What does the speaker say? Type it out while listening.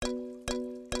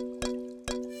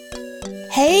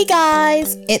Hey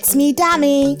guys, it's me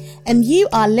Dami, and you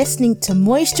are listening to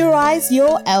Moisturize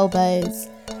Your Elbows.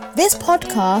 This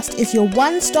podcast is your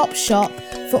one-stop shop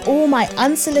for all my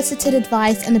unsolicited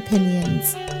advice and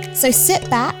opinions. So sit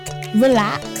back,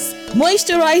 relax,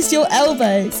 moisturize your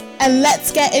elbows, and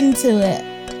let's get into it.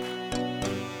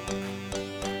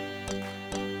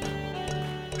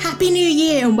 Happy New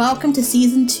Year and welcome to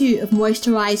Season 2 of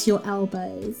Moisturize Your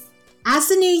Elbows. As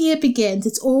the new year begins,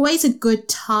 it's always a good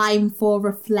time for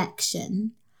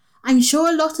reflection. I'm sure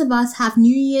a lot of us have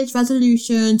New Year's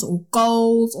resolutions or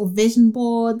goals or vision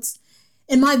boards.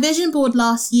 In my vision board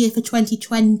last year for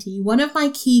 2020, one of my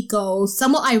key goals,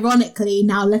 somewhat ironically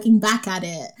now looking back at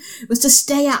it, was to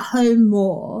stay at home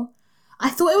more. I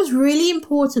thought it was really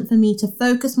important for me to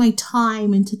focus my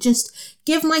time and to just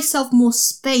give myself more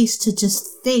space to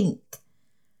just think.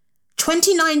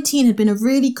 2019 had been a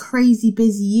really crazy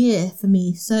busy year for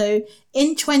me, so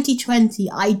in 2020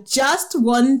 I just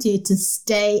wanted to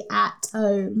stay at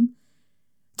home.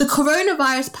 The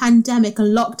coronavirus pandemic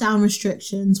and lockdown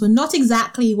restrictions were not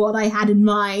exactly what I had in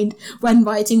mind when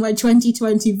writing my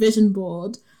 2020 vision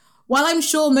board. While I'm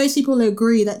sure most people will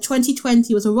agree that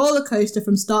 2020 was a roller coaster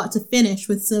from start to finish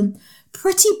with some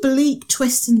pretty bleak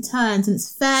twists and turns and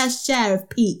its fair share of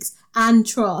peaks and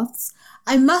troughs,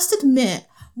 I must admit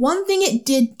one thing it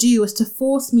did do was to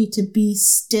force me to be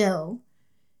still.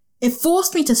 It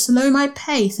forced me to slow my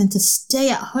pace and to stay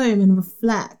at home and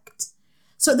reflect.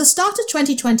 So at the start of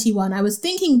 2021, I was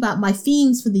thinking about my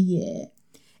themes for the year.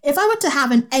 If I were to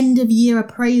have an end-of-year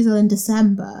appraisal in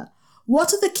December,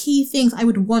 what are the key things I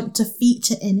would want to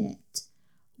feature in it?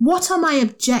 What are my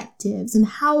objectives and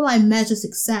how will I measure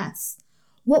success?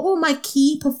 What will my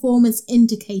key performance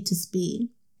indicators be?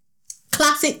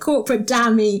 Classic corporate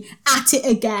Dami, at it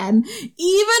again.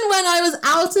 Even when I was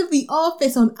out of the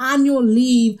office on annual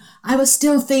leave, I was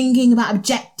still thinking about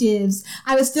objectives.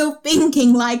 I was still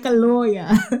thinking like a lawyer.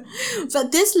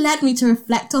 But this led me to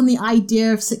reflect on the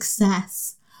idea of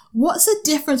success. What's the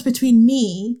difference between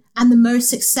me and the most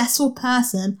successful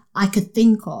person I could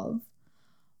think of?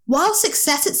 While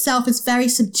success itself is very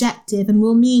subjective and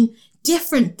will mean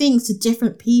different things to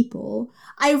different people,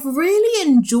 I've really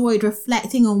enjoyed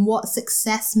reflecting on what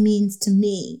success means to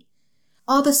me.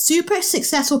 Are the super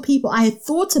successful people I had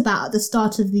thought about at the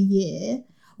start of the year,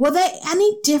 were they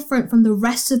any different from the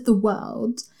rest of the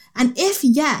world? And if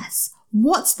yes,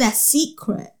 what's their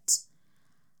secret?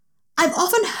 I've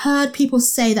often heard people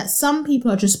say that some people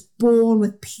are just born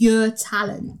with pure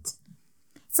talent.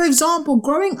 For example,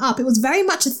 growing up, it was very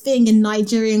much a thing in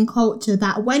Nigerian culture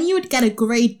that when you would get a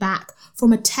grade back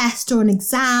from a test or an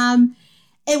exam,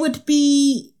 it would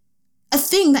be a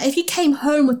thing that if you came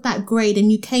home with that grade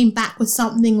and you came back with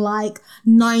something like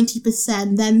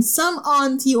 90%, then some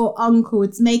auntie or uncle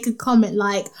would make a comment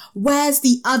like, "Where's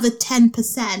the other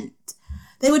 10%?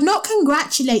 They would not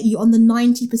congratulate you on the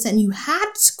 90% you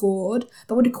had scored,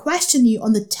 but would question you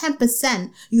on the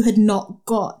 10% you had not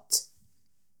got.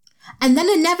 And then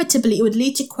inevitably it would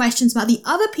lead to questions about the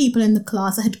other people in the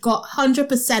class that had got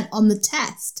 100% on the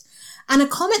test. And a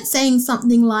comment saying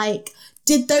something like,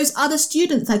 "Did those other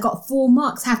students that got 4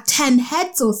 marks have 10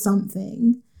 heads or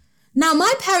something?" Now,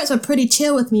 my parents were pretty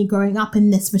chill with me growing up in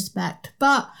this respect,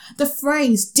 but the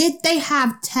phrase, "did they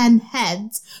have 10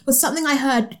 heads?" was something I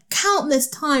heard countless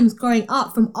times growing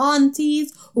up from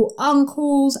aunties or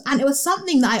uncles, and it was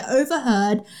something that I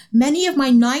overheard many of my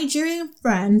Nigerian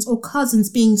friends or cousins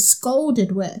being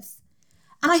scolded with.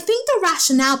 And I think the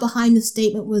rationale behind the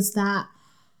statement was that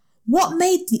what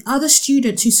made the other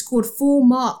students who scored 4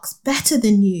 marks better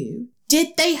than you?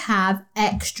 Did they have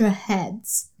extra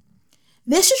heads?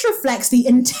 This just reflects the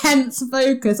intense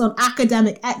focus on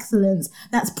academic excellence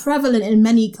that's prevalent in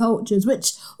many cultures,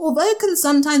 which, although can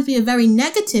sometimes be a very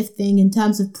negative thing in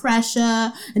terms of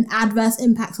pressure and adverse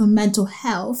impacts on mental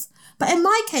health, but in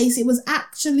my case, it was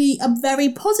actually a very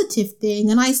positive thing,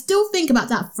 and I still think about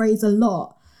that phrase a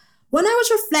lot. When I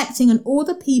was reflecting on all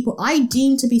the people I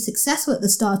deemed to be successful at the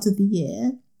start of the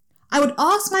year, I would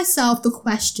ask myself the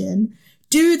question,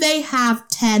 do they have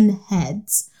 10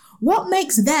 heads? What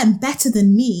makes them better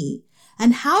than me?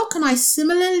 And how can I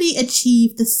similarly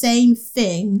achieve the same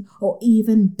thing or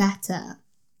even better?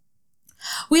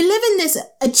 We live in this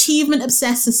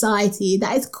achievement-obsessed society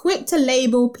that is quick to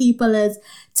label people as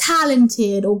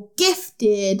talented or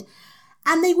gifted,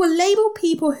 and they will label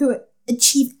people who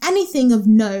achieve anything of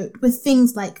note with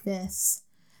things like this.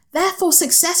 Therefore,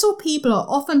 successful people are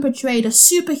often portrayed as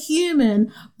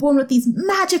superhuman, born with these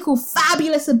magical,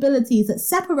 fabulous abilities that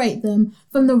separate them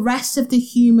from the rest of the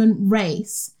human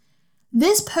race.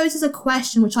 This poses a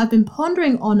question which I've been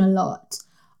pondering on a lot.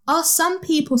 Are some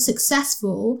people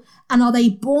successful and are they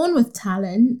born with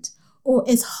talent, or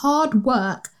is hard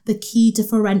work the key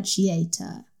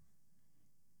differentiator?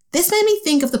 This made me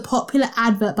think of the popular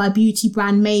advert by beauty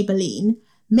brand Maybelline.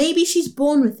 Maybe she's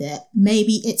born with it,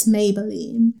 maybe it's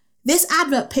Maybelline. This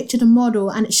advert pictured a model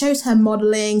and it shows her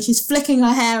modelling, she's flicking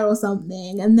her hair or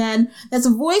something, and then there's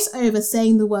a voiceover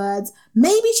saying the words,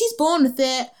 maybe she's born with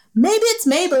it, maybe it's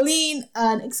Maybelline,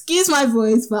 and excuse my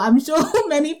voice, but I'm sure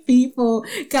many people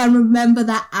can remember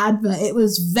that advert. It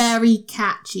was very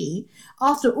catchy.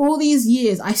 After all these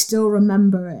years, I still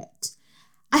remember it.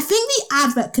 I think the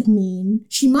advert could mean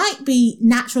she might be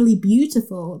naturally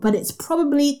beautiful, but it's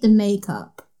probably the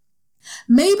makeup.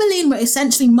 Maybelline were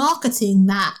essentially marketing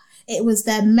that it was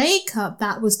their makeup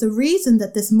that was the reason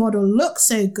that this model looked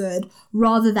so good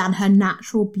rather than her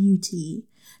natural beauty.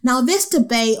 Now, this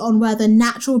debate on whether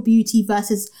natural beauty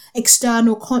versus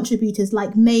external contributors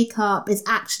like makeup is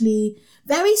actually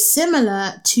very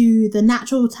similar to the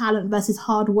natural talent versus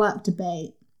hard work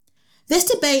debate. This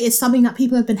debate is something that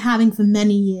people have been having for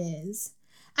many years.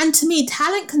 And to me,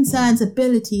 talent concerns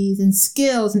abilities and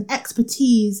skills and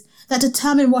expertise that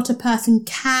determine what a person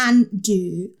can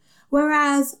do.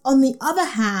 Whereas, on the other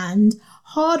hand,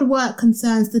 hard work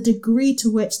concerns the degree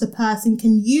to which the person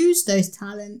can use those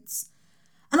talents.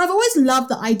 And I've always loved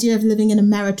the idea of living in a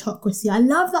meritocracy. I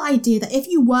love the idea that if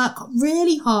you work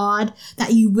really hard,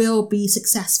 that you will be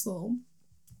successful.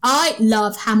 I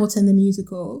love Hamilton the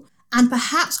musical. And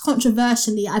perhaps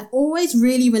controversially, I've always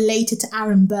really related to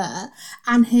Aaron Burr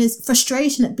and his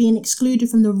frustration at being excluded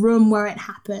from the room where it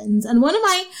happens. And one of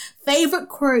my favourite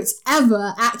quotes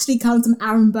ever actually comes from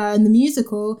Aaron Burr in the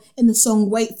musical in the song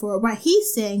Wait For It, where he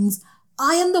sings,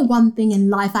 "I am the one thing in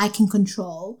life I can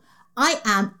control. I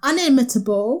am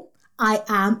unimitable. I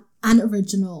am an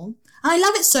original." And I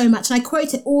love it so much, and I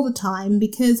quote it all the time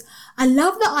because I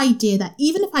love the idea that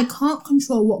even if I can't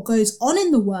control what goes on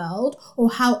in the world or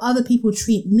how other people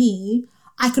treat me,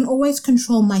 I can always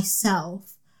control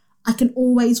myself. I can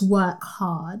always work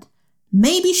hard.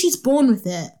 Maybe she's born with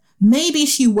it. Maybe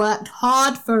she worked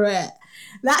hard for it.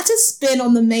 That's a spin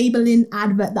on the Maybelline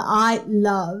advert that I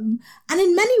love. And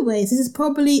in many ways, this is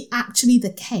probably actually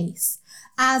the case,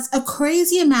 as a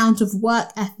crazy amount of work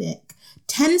ethic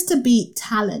tends to beat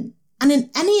talent. And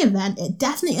in any event, it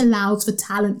definitely allows for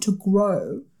talent to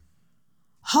grow.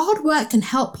 Hard work can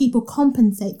help people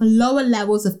compensate for lower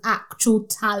levels of actual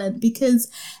talent because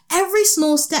every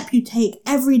small step you take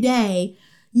every day,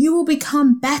 you will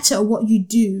become better at what you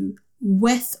do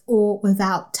with or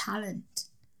without talent.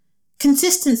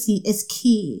 Consistency is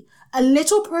key. A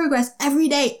little progress every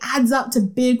day adds up to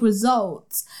big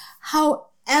results.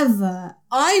 However,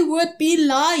 I would be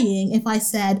lying if I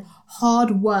said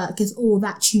hard work is all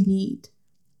that you need.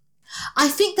 I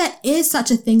think there is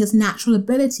such a thing as natural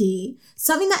ability,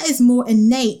 something that is more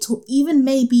innate or even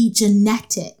maybe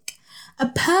genetic. A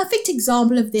perfect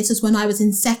example of this is when I was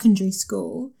in secondary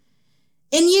school.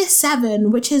 In year 7,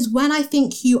 which is when I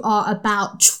think you are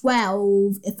about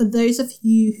 12, for those of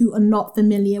you who are not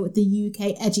familiar with the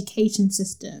UK education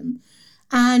system.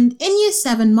 And in year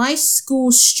 7, my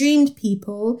school streamed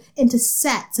people into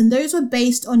sets, and those were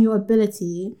based on your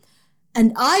ability.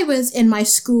 And I was in my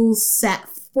school's set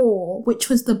 4, which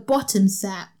was the bottom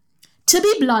set. To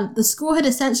be blunt, the school had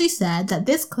essentially said that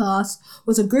this class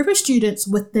was a group of students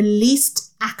with the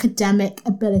least academic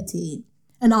ability.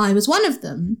 And I was one of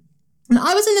them. And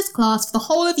I was in this class for the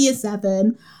whole of year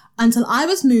 7 until I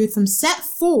was moved from set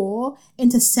 4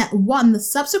 into set 1 the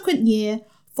subsequent year,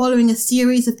 following a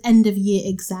series of end-of-year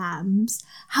exams.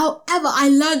 However, I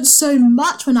learned so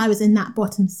much when I was in that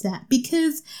bottom set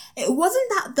because it wasn't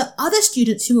that the other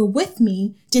students who were with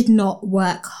me did not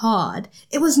work hard.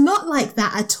 It was not like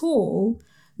that at all.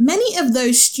 Many of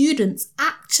those students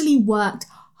actually worked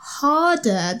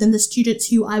harder than the students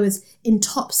who I was in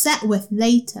top set with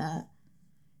later.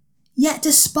 Yet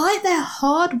despite their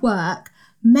hard work,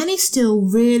 many still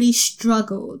really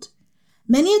struggled.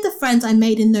 Many of the friends I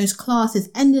made in those classes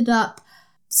ended up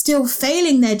still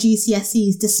failing their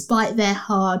GCSEs despite their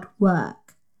hard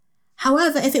work.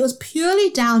 However, if it was purely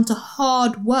down to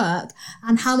hard work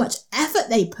and how much effort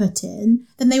they put in,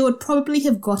 then they would probably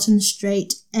have gotten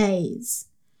straight A's.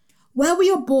 Where we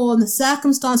are born, the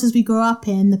circumstances we grow up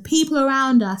in, the people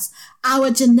around us, our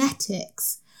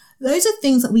genetics, those are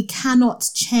things that we cannot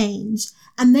change,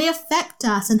 and they affect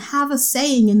us and have a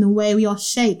saying in the way we are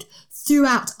shaped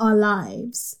throughout our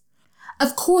lives.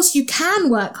 Of course, you can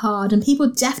work hard and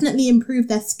people definitely improve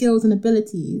their skills and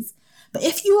abilities, but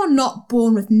if you are not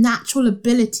born with natural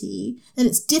ability, then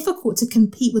it's difficult to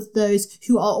compete with those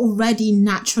who are already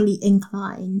naturally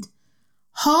inclined.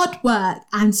 Hard work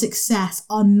and success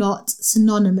are not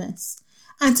synonymous,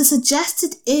 and to suggest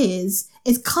it is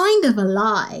kind of a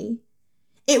lie.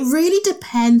 It really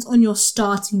depends on your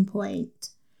starting point.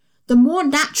 The more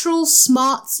natural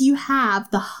smarts you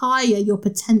have, the higher your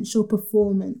potential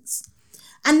performance.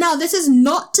 And now this is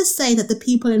not to say that the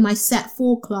people in my Set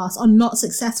 4 class are not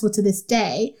successful to this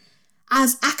day,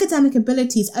 as academic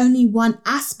ability is only one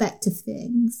aspect of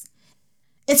things.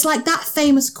 It's like that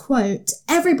famous quote,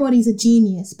 everybody's a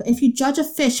genius, but if you judge a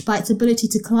fish by its ability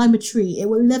to climb a tree, it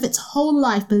will live its whole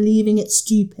life believing it's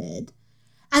stupid.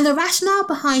 And the rationale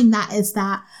behind that is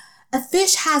that a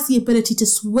fish has the ability to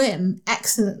swim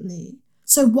excellently,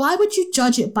 so why would you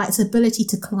judge it by its ability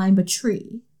to climb a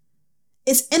tree?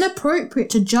 It's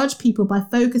inappropriate to judge people by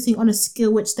focusing on a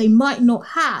skill which they might not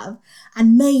have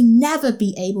and may never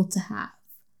be able to have.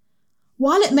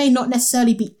 While it may not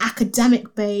necessarily be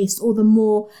academic-based or the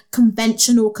more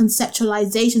conventional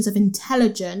conceptualizations of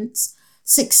intelligence,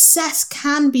 success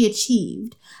can be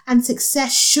achieved, and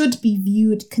success should be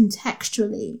viewed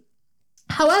contextually.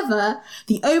 However,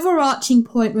 the overarching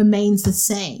point remains the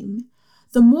same.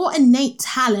 The more innate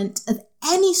talent of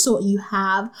any sort you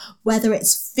have, whether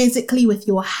it's physically with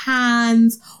your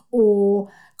hands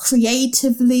or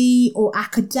creatively or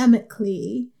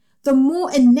academically, the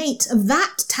more innate of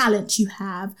that talent you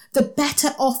have, the better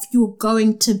off you're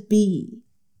going to be.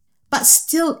 But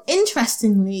still,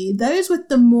 interestingly, those with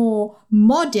the more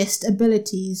modest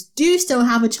abilities do still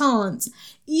have a chance.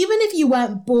 Even if you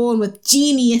weren't born with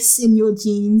genius in your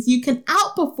genes, you can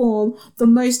outperform the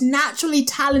most naturally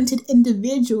talented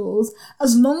individuals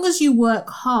as long as you work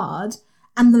hard,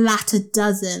 and the latter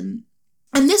doesn't.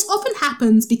 And this often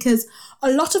happens because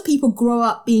a lot of people grow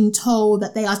up being told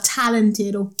that they are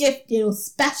talented or gifted or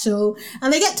special,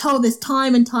 and they get told this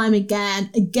time and time again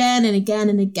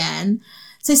and again.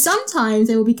 So sometimes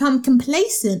they will become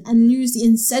complacent and lose the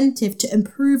incentive to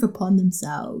improve upon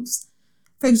themselves.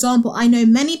 For example, I know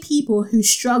many people who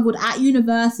struggled at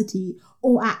university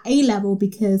or at A-level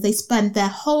because they spent their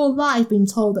whole life being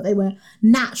told that they were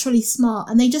naturally smart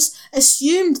and they just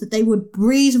assumed that they would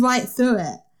breeze right through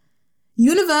it.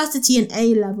 University and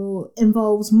A-level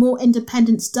involves more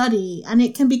independent study, and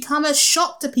it can become a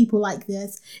shock to people like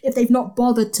this if they've not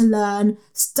bothered to learn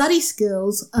study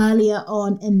skills earlier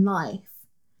on in life.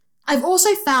 I've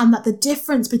also found that the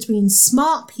difference between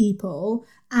smart people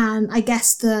and I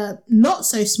guess the not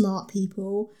so smart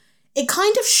people, it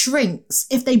kind of shrinks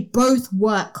if they both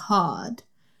work hard.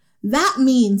 That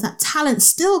means that talent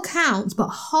still counts, but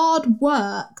hard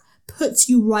work puts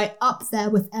you right up there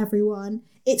with everyone.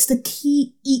 It's the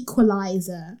key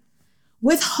equalizer.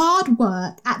 With hard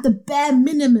work, at the bare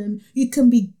minimum, you can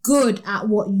be good at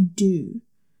what you do.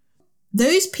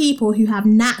 Those people who have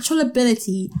natural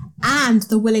ability and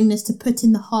the willingness to put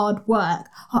in the hard work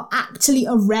are actually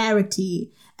a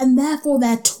rarity, and therefore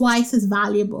they're twice as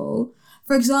valuable.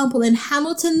 For example, in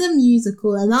Hamilton the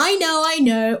musical, and I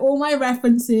know, all my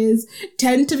references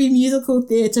tend to be musical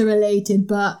theatre related,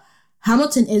 but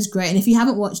Hamilton is great, and if you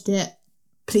haven't watched it,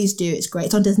 please do, it's great,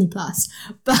 it's on Disney+.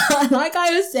 But like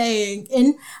I was saying,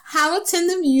 in Hamilton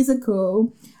the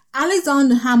musical,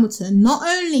 Alexander Hamilton not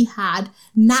only had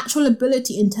natural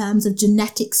ability in terms of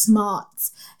genetic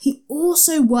smarts, he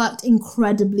also worked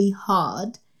incredibly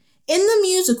hard. In the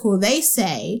musical, they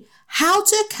say, how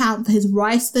to account for his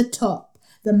rise to the top.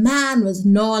 The man was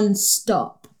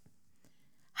non-stop.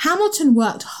 Hamilton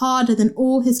worked harder than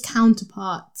all his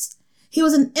counterparts. He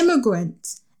was an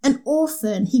immigrant, an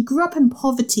orphan. He grew up in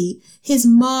poverty. His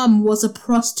mom was a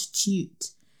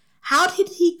prostitute. How did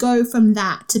he go from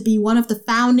that to be one of the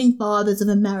founding fathers of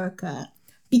America?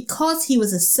 Because he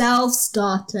was a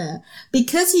self-starter.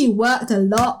 Because he worked a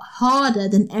lot harder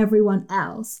than everyone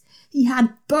else. He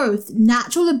had both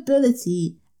natural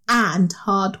ability and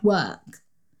hard work.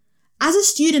 As a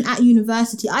student at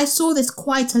university, I saw this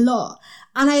quite a lot,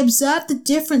 and I observed the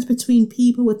difference between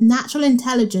people with natural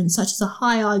intelligence, such as a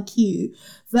high IQ,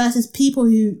 versus people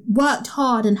who worked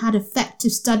hard and had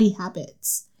effective study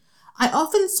habits. I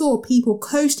often saw people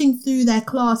coasting through their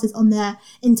classes on their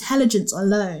intelligence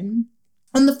alone.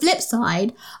 On the flip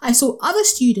side, I saw other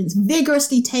students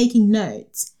vigorously taking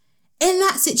notes. In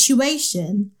that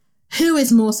situation, who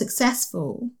is more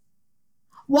successful?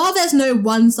 While there's no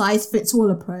one-size-fits-all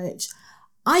approach,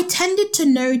 I tended to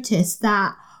notice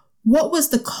that what was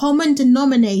the common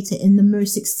denominator in the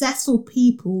most successful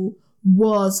people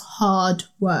was hard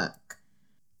work.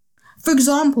 For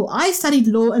example, I studied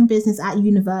law and business at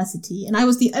university, and I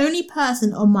was the only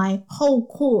person on my whole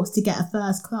course to get a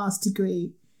first-class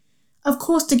degree. Of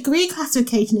course, degree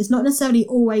classification is not necessarily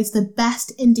always the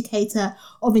best indicator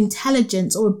of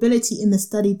intelligence or ability in the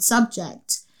studied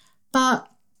subject, But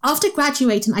after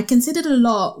graduating, I considered a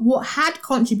lot what had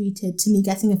contributed to me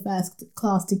getting a first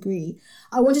class degree.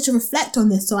 I wanted to reflect on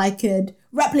this so I could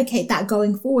replicate that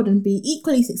going forward and be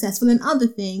equally successful in other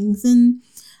things. And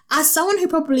as someone who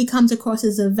probably comes across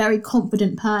as a very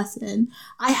confident person,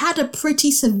 I had a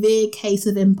pretty severe case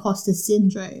of imposter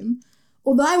syndrome.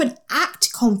 Although I would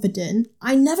act confident,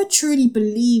 I never truly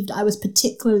believed I was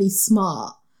particularly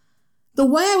smart. The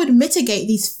way I would mitigate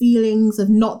these feelings of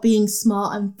not being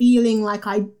smart and feeling like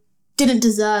I didn't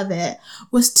deserve it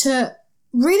was to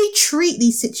really treat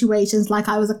these situations like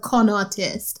I was a con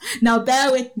artist. Now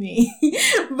bear with me,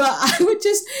 but I would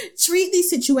just treat these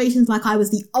situations like I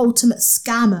was the ultimate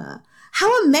scammer.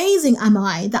 How amazing am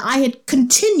I that I had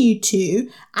continued to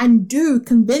and do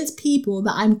convince people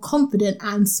that I'm confident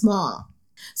and smart.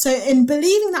 So in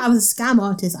believing that I was a scam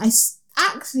artist, I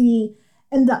actually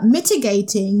ended up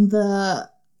mitigating the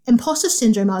imposter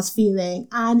syndrome I was feeling.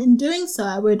 And in doing so,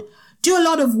 I would do a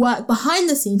lot of work behind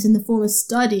the scenes in the form of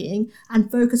studying and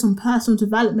focus on personal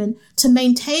development to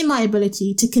maintain my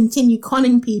ability to continue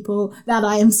conning people that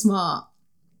I am smart.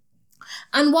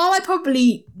 And while I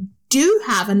probably do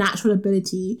have a natural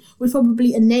ability, which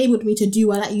probably enabled me to do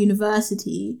well at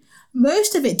university,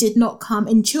 most of it did not come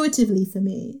intuitively for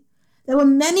me. There were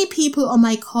many people on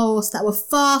my course that were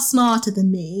far smarter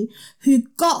than me, who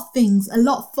got things a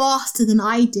lot faster than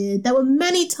I did. There were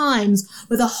many times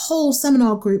where the whole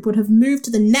seminar group would have moved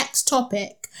to the next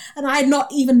topic, and I had not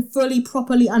even fully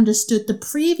properly understood the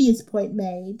previous point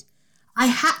made. I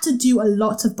had to do a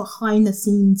lot of behind the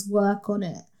scenes work on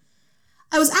it.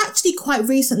 I was actually quite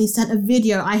recently sent a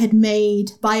video I had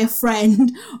made by a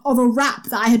friend of a rap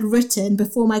that I had written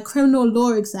before my criminal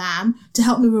law exam to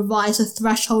help me revise the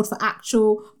threshold for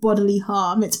actual bodily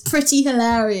harm. It's pretty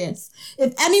hilarious.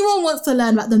 If anyone wants to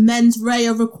learn about the mens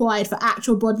rea required for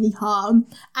actual bodily harm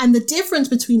and the difference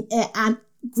between it and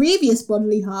grievous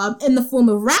bodily harm in the form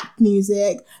of rap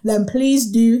music, then please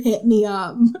do hit me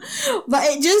up. But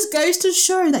it just goes to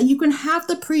show that you can have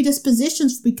the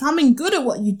predispositions for becoming good at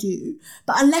what you do,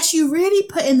 but unless you really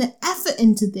put in the effort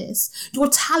into this, your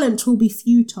talent will be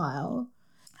futile.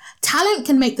 Talent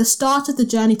can make the start of the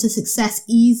journey to success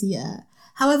easier.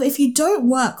 However, if you don't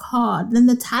work hard, then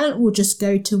the talent will just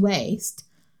go to waste.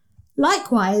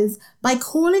 Likewise, by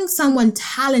calling someone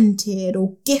talented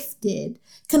or gifted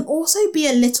can also be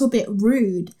a little bit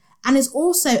rude and is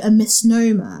also a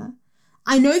misnomer.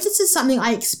 I know this is something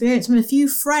I experienced from a few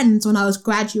friends when I was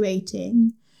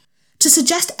graduating. To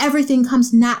suggest everything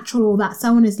comes natural or that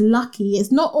someone is lucky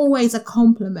is not always a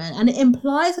compliment, and it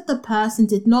implies that the person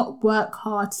did not work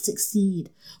hard to succeed,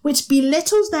 which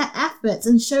belittles their efforts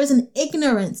and shows an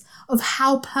ignorance of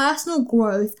how personal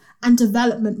growth and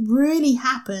development really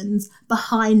happens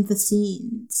behind the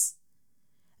scenes.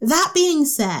 That being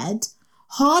said,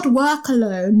 hard work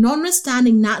alone,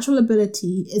 notwithstanding natural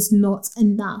ability, is not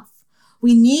enough.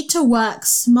 We need to work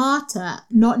smarter,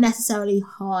 not necessarily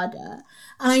harder.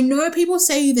 And I know people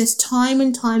say this time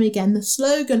and time again. The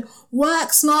slogan,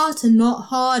 work smarter, not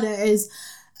harder, is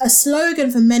a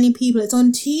slogan for many people. It's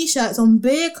on t-shirts, on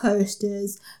beer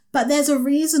coasters, but there's a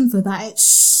reason for that. It's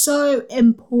so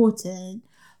important.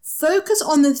 Focus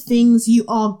on the things you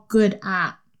are good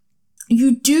at.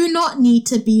 You do not need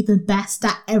to be the best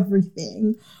at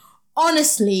everything.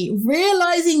 Honestly,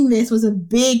 realizing this was a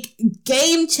big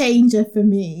game changer for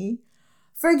me.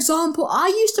 For example, I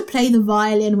used to play the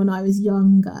violin when I was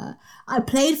younger. I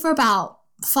played for about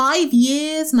 5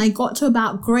 years and I got to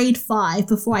about grade 5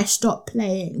 before I stopped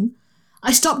playing.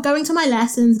 I stopped going to my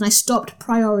lessons and I stopped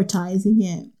prioritizing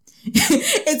it.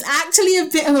 It's actually a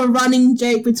bit of a running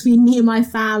joke between me and my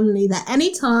family that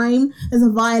anytime there's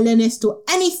a violinist or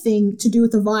anything to do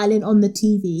with the violin on the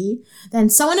TV, then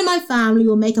someone in my family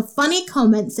will make a funny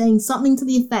comment saying something to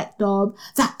the effect of,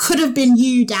 "That could have been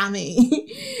you, Dammy."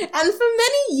 And for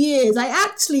many years, I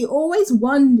actually always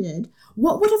wondered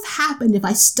what would have happened if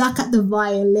I stuck at the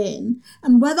violin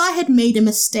and whether I had made a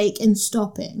mistake in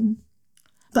stopping.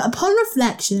 But upon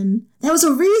reflection, there was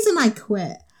a reason I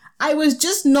quit. I was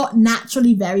just not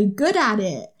naturally very good at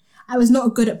it. I was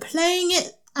not good at playing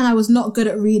it, and I was not good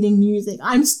at reading music.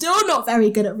 I'm still not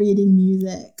very good at reading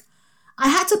music. I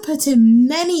had to put in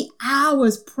many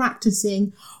hours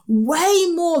practicing, way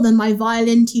more than my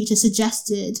violin teacher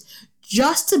suggested,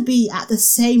 just to be at the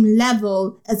same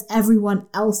level as everyone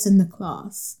else in the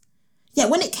class.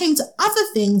 Yet when it came to other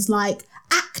things like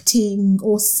acting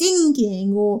or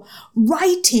singing or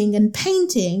writing and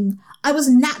painting, I was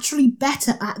naturally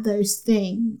better at those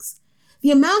things. The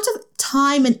amount of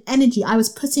time and energy I was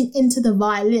putting into the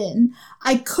violin,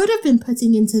 I could have been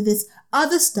putting into this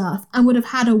other stuff and would have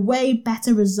had a way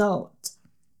better result.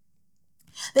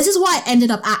 This is what I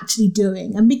ended up actually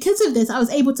doing. And because of this, I was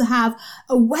able to have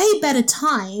a way better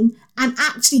time and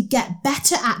actually get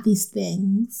better at these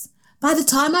things. By the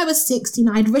time I was 16,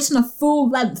 I'd written a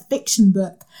full-length fiction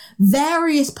book,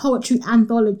 various poetry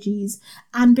anthologies,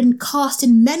 and been cast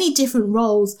in many different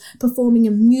roles, performing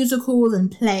in musicals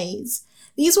and plays.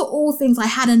 These were all things I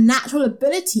had a natural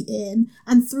ability in,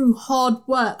 and through hard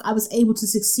work, I was able to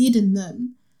succeed in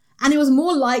them. And it was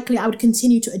more likely I would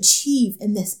continue to achieve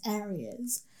in these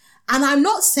areas. And I'm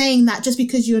not saying that just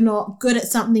because you're not good at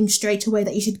something straight away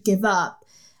that you should give up.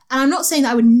 And I'm not saying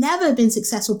that I would never have been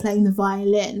successful playing the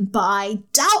violin, but I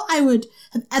doubt I would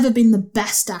have ever been the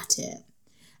best at it.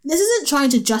 This isn't trying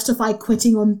to justify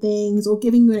quitting on things or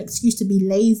giving you an excuse to be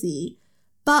lazy,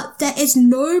 but there is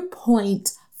no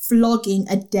point flogging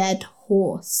a dead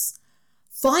horse.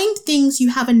 Find things you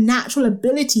have a natural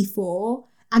ability for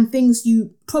and things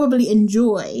you probably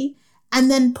enjoy, and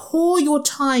then pour your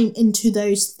time into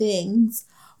those things.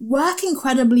 Work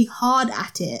incredibly hard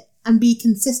at it and be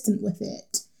consistent with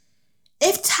it.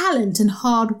 If talent and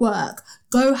hard work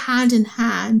go hand in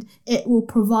hand, it will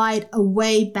provide a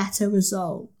way better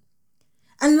result.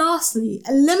 And lastly,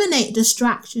 eliminate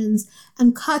distractions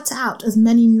and cut out as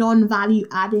many non-value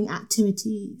adding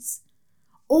activities.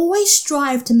 Always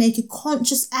strive to make a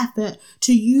conscious effort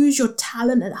to use your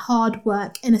talent and hard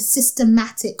work in a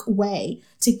systematic way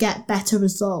to get better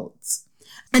results.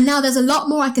 And now there's a lot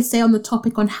more I could say on the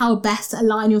topic on how best to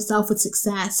align yourself with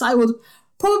success. I will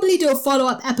probably do a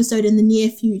follow-up episode in the near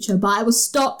future, but I will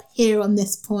stop here on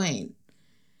this point.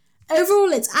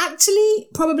 Overall, it's actually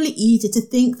probably easier to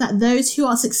think that those who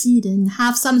are succeeding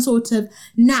have some sort of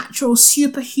natural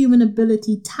superhuman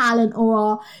ability, talent, or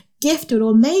are gifted,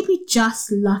 or maybe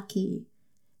just lucky.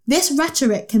 This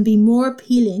rhetoric can be more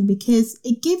appealing because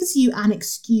it gives you an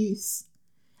excuse.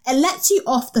 It lets you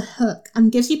off the hook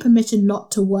and gives you permission not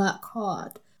to work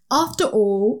hard. After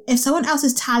all, if someone else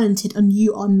is talented and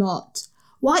you are not,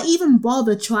 why even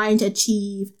bother trying to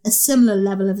achieve a similar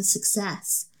level of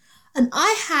success? And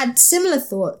I had similar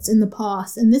thoughts in the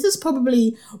past, and this is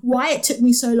probably why it took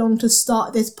me so long to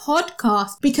start this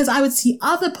podcast, because I would see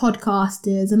other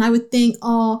podcasters and I would think,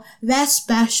 oh, they're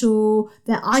special,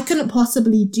 that I couldn't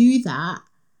possibly do that.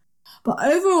 But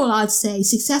overall, I'd say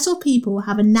successful people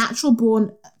have a natural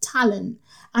born talent,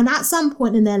 and at some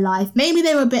point in their life, maybe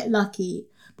they were a bit lucky,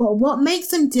 but what makes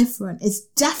them different is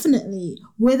definitely,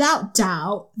 without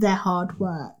doubt, their hard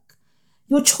work.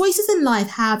 Your choices in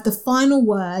life have the final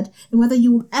word in whether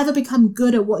you will ever become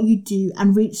good at what you do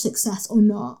and reach success or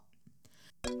not.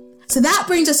 So that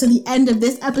brings us to the end of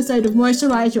this episode of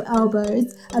Moisturize Your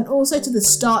Elbows, and also to the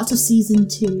start of season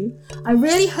 2. I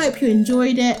really hope you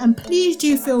enjoyed it, and please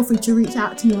do feel free to reach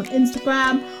out to me on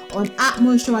Instagram on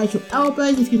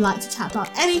 @MoisturizeYourElbows if you'd like to chat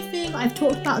about anything I've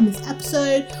talked about in this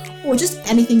episode, or just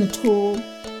anything at all,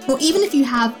 or even if you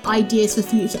have ideas for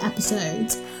future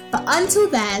episodes. But until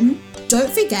then,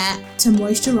 don't forget to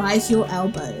moisturize your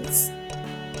elbows.